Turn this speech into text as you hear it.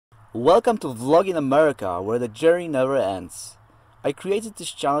Welcome to Vlog in America, where the journey never ends. I created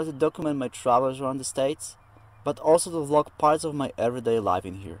this channel to document my travels around the States, but also to vlog parts of my everyday life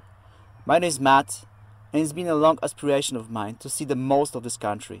in here. My name is Matt, and it's been a long aspiration of mine to see the most of this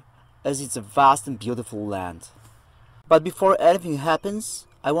country, as it's a vast and beautiful land. But before anything happens,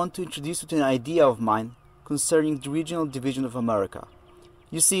 I want to introduce you to an idea of mine concerning the regional division of America.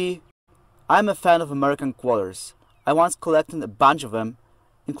 You see, I'm a fan of American quarters. I once collected a bunch of them,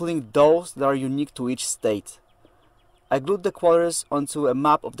 including those that are unique to each state. I glued the quarters onto a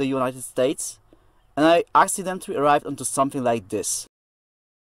map of the United States, and I accidentally arrived onto something like this.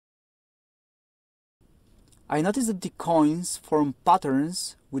 I noticed that the coins form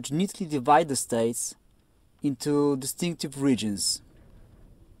patterns which neatly divide the states into distinctive regions.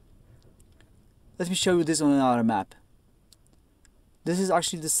 Let me show you this on another map. This is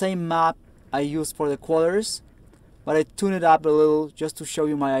actually the same map I used for the quarters, but I tuned it up a little just to show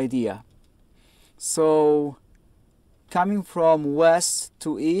you my idea. So, coming from west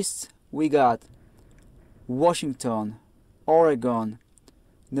to east, we got Washington, Oregon,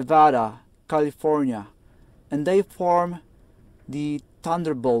 Nevada, California, and they form the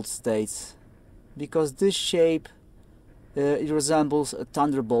Thunderbolt states because this shape it resembles a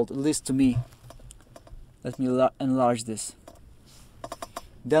thunderbolt, at least to me. Let me enlarge this.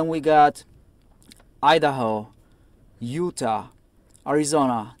 Then we got Idaho, Utah,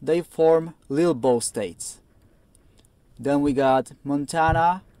 Arizona. They form Little Bow states. Then we got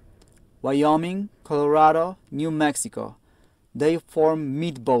Montana, Wyoming, Colorado, New Mexico. They form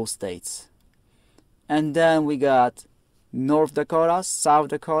Mid-Bow states. And then we got North Dakota, South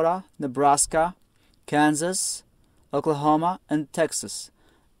Dakota, Nebraska, Kansas, Oklahoma, and Texas.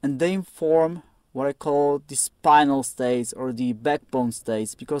 And they form what I call the spinal states or the backbone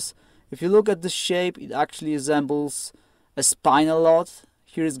states, because if you look at the shape, it actually resembles a spine a lot.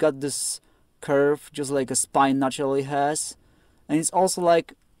 Here it's got this curve just like a spine naturally has, and it's also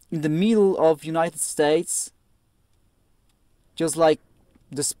like in the middle of United States, just like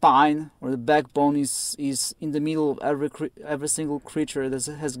the spine or the backbone is in the middle of every single creature that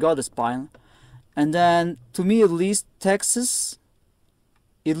has got a spine. And then, to me at least, Texas,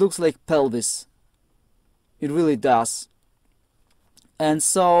 it looks like pelvis. It really does. And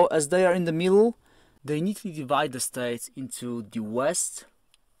so, as they are in the middle, they neatly divide the states into the west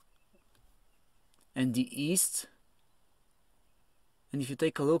and the east. And if you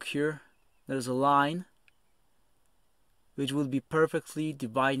take a look here, there's a line which will be perfectly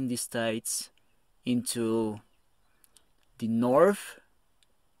dividing the states into the north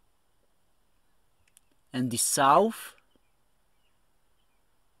and the south,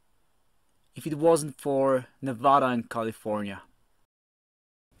 if it wasn't for Nevada and California.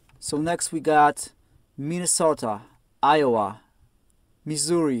 So next we got Minnesota, Iowa,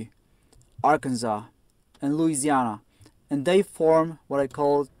 Missouri, Arkansas, and Louisiana, and they form what I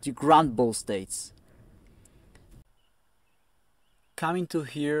call the Grand Bowl states. Coming to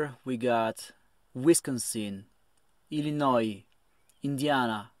here, we got Wisconsin, Illinois,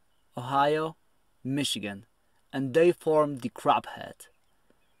 Indiana, Ohio, Michigan, and they form the crab head,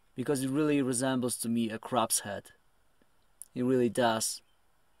 because it really resembles to me a crab's head. It really does.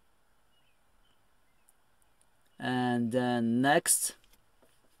 And then next,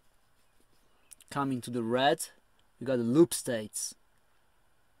 coming to the red, we got the loop states,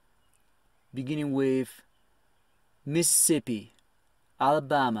 beginning with Mississippi,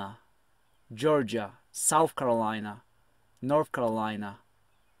 Alabama, Georgia, South Carolina, North Carolina,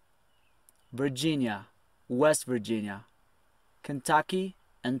 Virginia, West Virginia, Kentucky,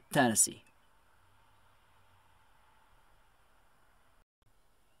 and Tennessee.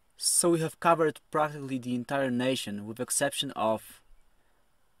 So we have covered practically the entire nation with exception of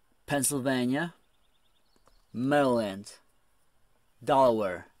Pennsylvania, Maryland,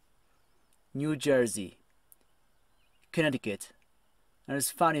 Delaware, New Jersey, Connecticut. And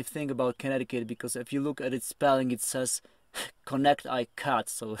it's a funny thing about Connecticut because if you look at its spelling, it says connect I cut,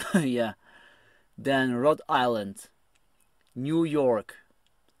 so yeah. Then Rhode Island, New York,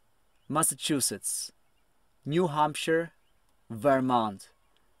 Massachusetts, New Hampshire, Vermont.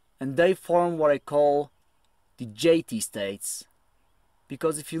 And they form what I call the JT states,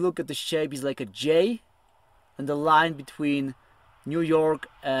 because if you look at the shape, it's like a J, and the line between New York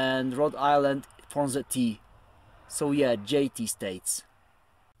and Rhode Island forms a T. So yeah, JT states.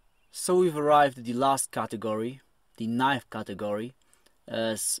 So we've arrived at the last category, the ninth category,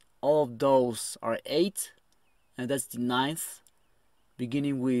 as all of those are 8, and that's the ninth,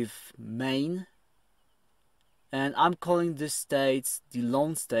 beginning with Maine. And I'm calling these states the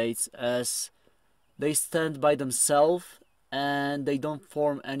lone states as they stand by themselves and they don't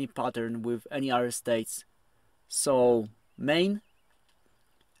form any pattern with any other states. So Maine,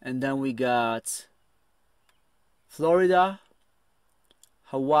 and then we got Florida,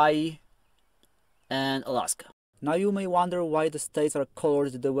 Hawaii, and Alaska. Now you may wonder why the states are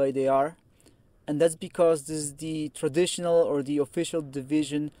colored the way they are, and that's because this is the traditional or the official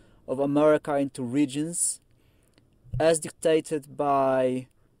division of America into regions, as dictated by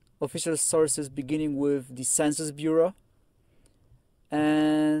official sources beginning with the Census Bureau.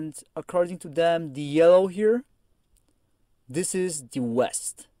 And according to them, the yellow here, this is the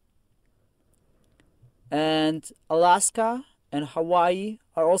West. And Alaska and Hawaii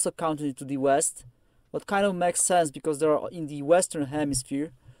are also counted into the West, what kind of makes sense because they're in the Western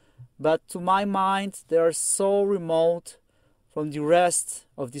Hemisphere. But to my mind, they are so remote from the rest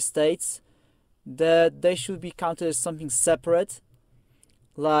of the states that they should be counted as something separate,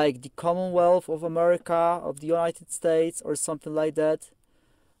 like the Commonwealth of America, of the United States, or something like that.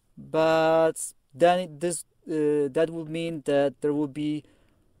 But then that would mean that there would be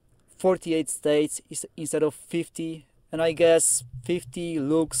 48 states instead of 50, and I guess 50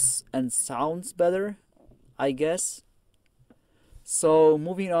 looks and sounds better, I guess. So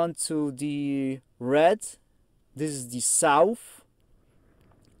moving on to the red, this is the South,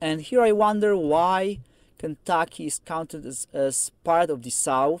 and here I wonder why Kentucky is counted as part of the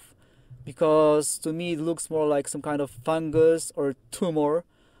South, because to me it looks more like some kind of fungus or tumor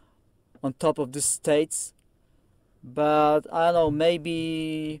on top of the states. But I don't know,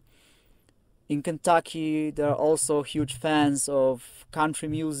 maybe in Kentucky, there are also huge fans of country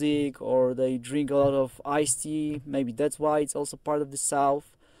music, or they drink a lot of iced tea. Maybe that's why it's also part of the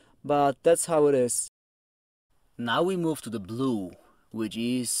South, but that's how it is. Now we move to the blue, which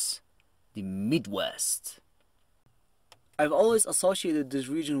is the Midwest. I've always associated this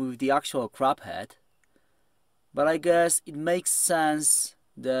region with the actual crabhead, but I guess it makes sense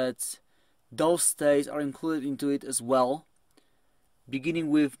that those states are included into it as well, beginning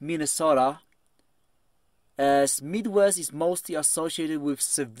with Minnesota, as Midwest is mostly associated with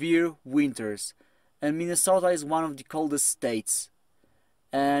severe winters, and Minnesota is one of the coldest states.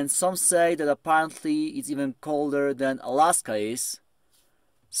 And some say that apparently it's even colder than Alaska is.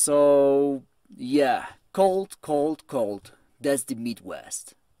 So yeah, cold, cold, cold. That's the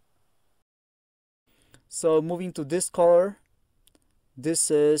Midwest. So moving to this color, this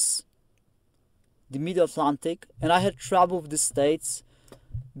is the Mid-Atlantic, and I had trouble with the states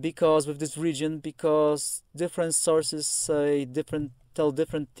with this region because different sources tell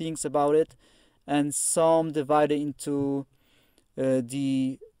different things about it, and some divide it into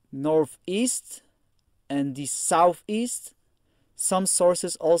the northeast and the southeast. Some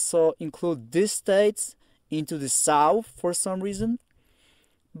sources also include these states into the south for some reason,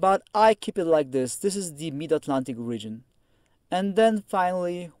 but I keep it like this. This is the Mid-Atlantic region. And then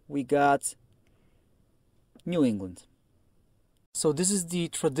finally we got New England. So this is the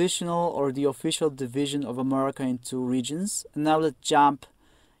traditional or the official division of America into regions. And now let's jump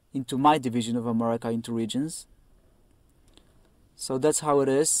into my division of America into regions. So that's how it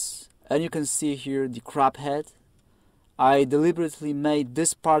is. And you can see here the crabhead. I deliberately made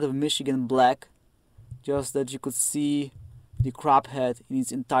this part of Michigan black, just that you could see the crabhead in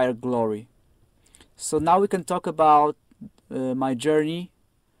its entire glory. So now we can talk about my journey,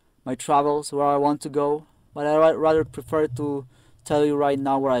 my travels, where I want to go. But I rather prefer to tell you right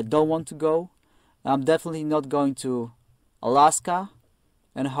now where I don't want to go. I'm definitely not going to Alaska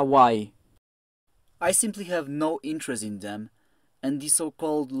and Hawaii. I simply have no interest in them, and the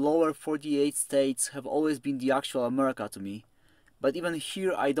so-called lower 48 states have always been the actual America to me. But even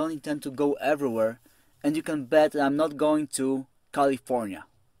here I don't intend to go everywhere, and you can bet that I'm not going to California.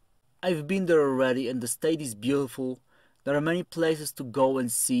 I've been there already, and the state is beautiful. There are many places to go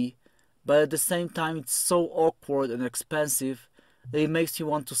and see, but at the same time it's so awkward and expensive that it makes you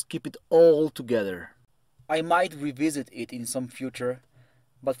want to skip it all together. I might revisit it in some future,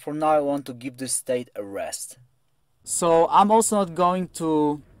 but for now I want to give this state a rest. So I'm also not going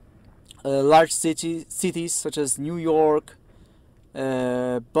to large cities such as New York,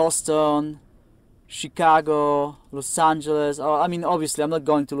 Boston, Chicago, Los Angeles. I mean, obviously I'm not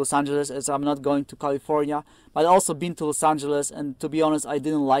going to Los Angeles as I'm not going to California, but I've also been to Los Angeles, and to be honest I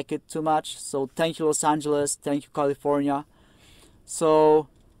didn't like it too much. So thank you Los Angeles, thank you California. So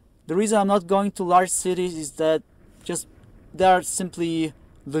the reason I'm not going to large cities is that just they are simply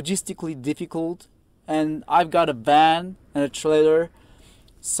logistically difficult, and I've got a van and a trailer,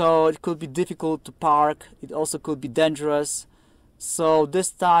 so it could be difficult to park. It also could be dangerous. So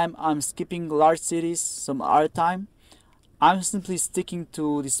this time I'm skipping large cities some other time. I'm simply sticking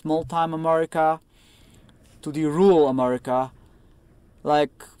to the small time America, to the rural America,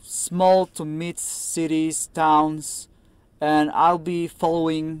 like small to mid cities, towns, and I'll be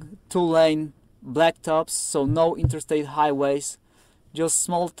following 2-lane blacktops, so no interstate highways, just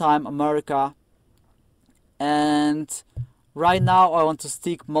small time America. And right now I want to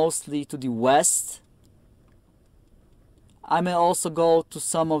stick mostly to the west. I may also go to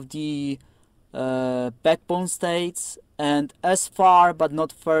some of the backbone states and as far but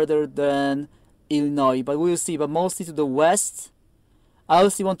not further than Illinois, but we'll see, but mostly to the west. I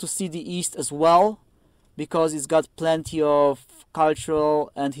also want to see the east as well because it's got plenty of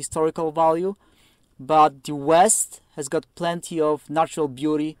cultural and historical value, but the west has got plenty of natural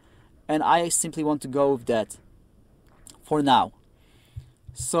beauty and I simply want to go with that for now.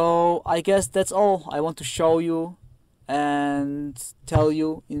 So I guess that's all I want to show you and tell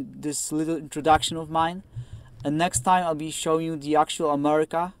you in this little introduction of mine, and next time I'll be showing you the actual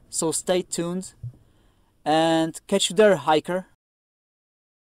America, so stay tuned and catch you there, hiker.